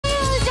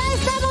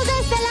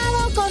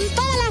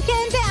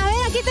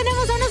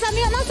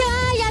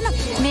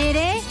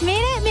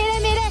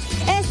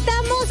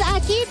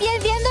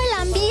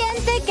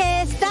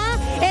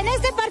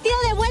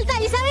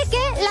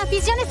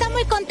afición está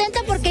muy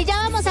contenta porque ya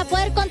vamos a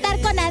poder contar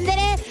con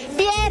André,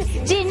 Pierre,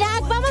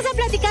 Gignac. Vamos a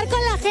platicar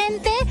con la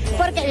gente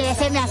porque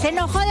se me hace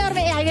enojo de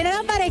hormiga. Ahí viene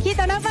una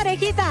parejita, Amigo,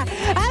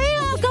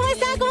 ¿cómo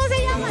está? ¿Cómo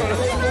se llama?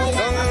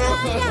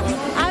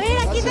 A ver,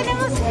 aquí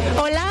tenemos...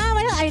 Hola,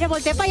 bueno, ahí le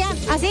volteé para allá.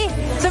 Así,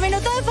 su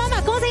minuto de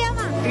fama, ¿cómo se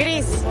llama?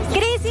 Gris.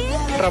 Gris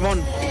y...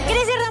 Ramón.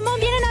 Gris y Ramón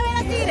vienen a ver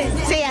a Tigres.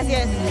 Sí, así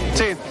es.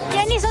 Sí.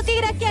 ¿Quién hizo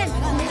Tigre a quién?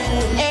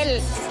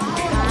 Él.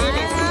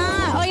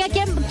 Oiga,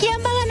 ¿quién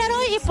va a ganar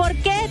hoy y por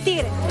qué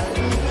Tigre?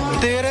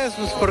 Tigres,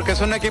 pues porque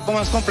es un equipo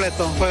más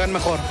completo, juegan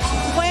mejor.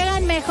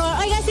 Juegan mejor.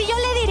 Oiga, si yo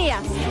le diría,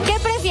 ¿qué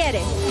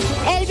prefiere?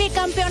 ¿El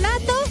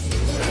bicampeonato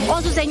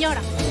o su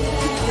señora?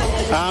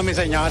 Ah, mi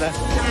señora.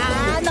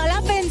 No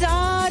la pensó.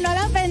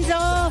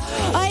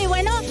 Ay,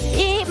 bueno,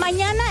 y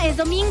mañana es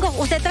domingo.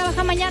 ¿Usted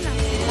trabaja mañana?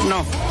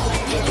 No.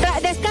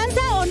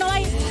 ¿Descansa o no va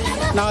a ir?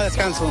 No,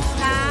 descanso.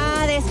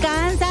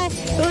 Descansa.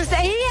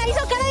 Usted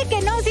hizo cara de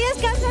que no, si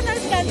descansa o no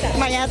descansa.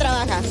 Mañana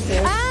trabaja.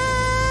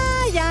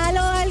 Ya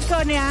lo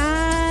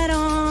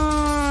balconearon.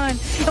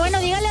 Bueno,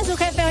 dígale a su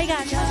jefe, oiga.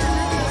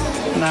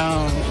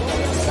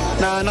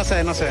 No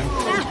sé. No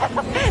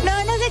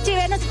se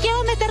chive,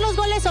 quiero meter los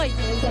goles hoy.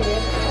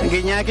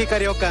 Gignac y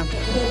Carioca.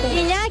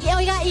 Gignac,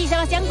 oiga, ¿y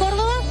Sebastián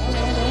Córdoba?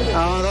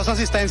 No, 2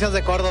 asistencias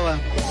de Córdoba.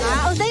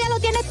 Usted ya lo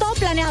tiene todo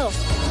planeado.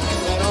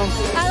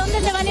 ¿A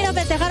dónde se van a ir a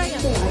festejar allá?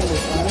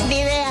 Ni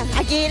idea.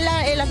 Aquí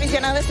el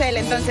aficionado es él,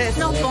 entonces...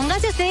 No,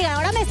 póngase usted, diga,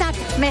 ahora me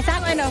saca.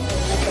 Bueno,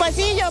 pues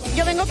sí,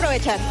 yo vengo a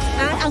aprovechar.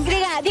 Aunque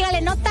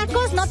dígale, no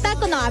tacos, no,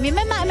 a mí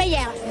me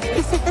lleva.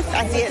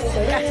 Así es.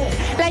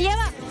 ¿La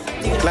lleva?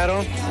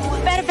 Claro.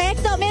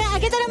 Perfecto, mira,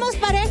 aquí tenemos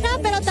pareja,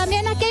 pero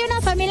también aquí hay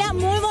una familia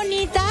muy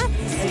bonita.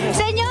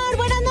 Señor,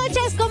 buenas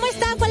noches, ¿cómo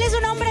está? ¿Cuál es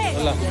su nombre?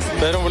 Hola,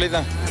 Pedro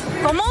Molina.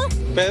 ¿Cómo?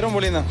 Pedro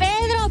Molina.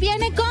 Pedro,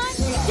 ¿viene con?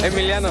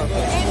 Emiliano.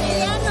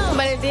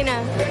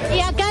 Valentina.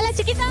 ¿Y acá la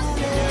chiquita?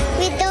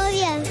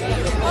 Victoria.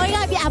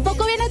 Oiga, ¿a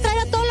poco viene a traer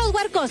a todos los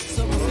huercos?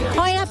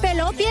 Oiga,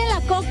 peló, piden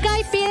la coca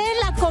y piden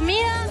la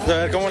comida. A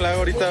ver cómo la hago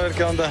ahorita, a ver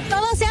qué onda.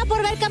 Todo sea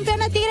por ver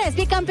campeón a Tigres,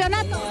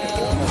 bicampeonato.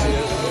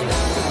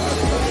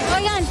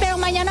 Oigan, pero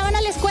mañana van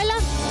a la escuela.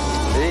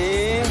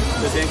 Sí,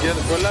 ¿se tienen que ir a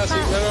la escuela? Sí,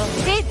 claro.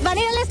 ¿Sí? ¿Van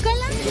a ir a la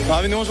escuela?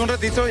 Vinimos un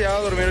ratito y ya a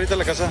dormir ahorita en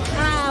la casa.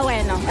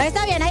 Bueno,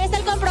 está bien, ahí está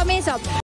el compromiso.